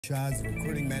The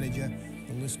recruiting manager,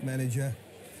 the list manager.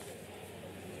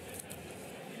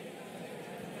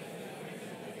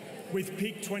 With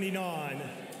pick 29,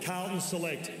 Carlton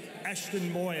select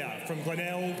Ashton Moir from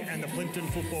Glenelg and the Plimpton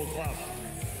Football Club.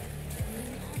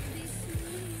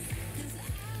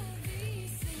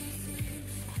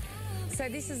 So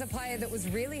this is a player that was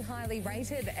really highly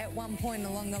rated at one point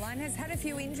along the line, has had a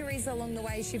few injuries along the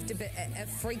way, shifted a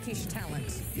freakish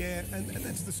talent. Yeah, and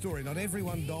that's the story. Not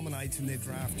everyone dominates in their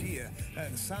draft year.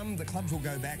 The clubs will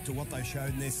go back to what they showed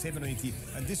in their 17th year.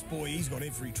 And this boy, he's got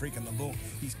every trick in the book.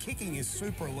 His kicking is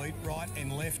super elite, right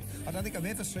and left. I don't think I've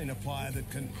ever seen a player that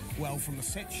can, well, from a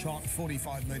set shot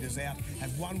 45 metres out,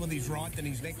 have one with his right, then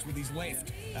his next with his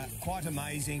left. Quite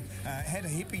amazing. Had a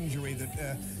hip injury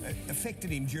that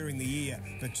affected him during the year.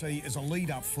 But see, as a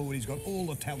lead-up forward, he's got all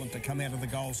the talent to come out of the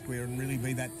goal square and really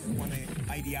be that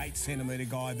 188-centimetre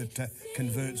guy that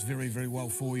converts very, very well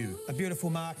for you. A beautiful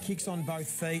mark, kicks on both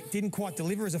feet. Didn't quite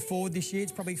deliver as a forward this year.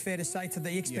 It's probably fair to say, to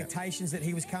the expectations that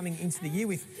he was coming into the year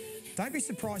with. Don't be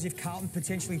surprised if Carlton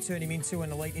potentially turn him into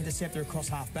an elite interceptor across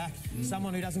half-back.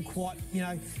 Someone who doesn't quite,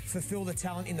 fulfil the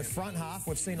talent in the front half.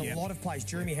 We've seen a lot of plays.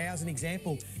 Jeremy Howe's an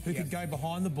example who could go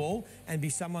behind the ball and be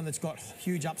someone that's got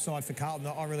huge upside for Carlton.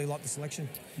 I really like the selection.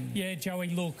 Yeah, Joey,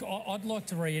 look, I'd like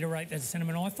to reiterate that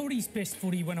sentiment. I thought his best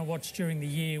footy when I watched during the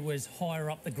year was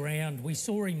higher up the ground. We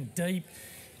saw him deep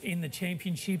in the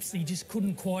championships. He just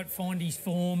couldn't quite find his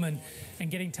form and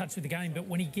get in touch with the game. But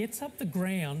when he gets up the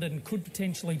ground and could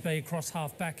potentially be across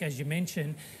half-back, as you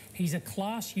mentioned, he's a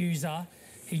class user.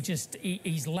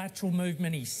 His lateral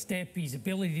movement, his step, his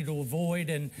ability to avoid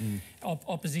and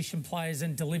opposition players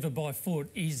and deliver by foot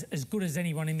is as good as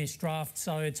anyone in this draft.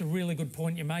 So it's a really good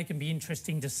point you make, and be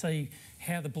interesting to see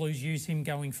how the Blues use him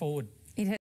going forward.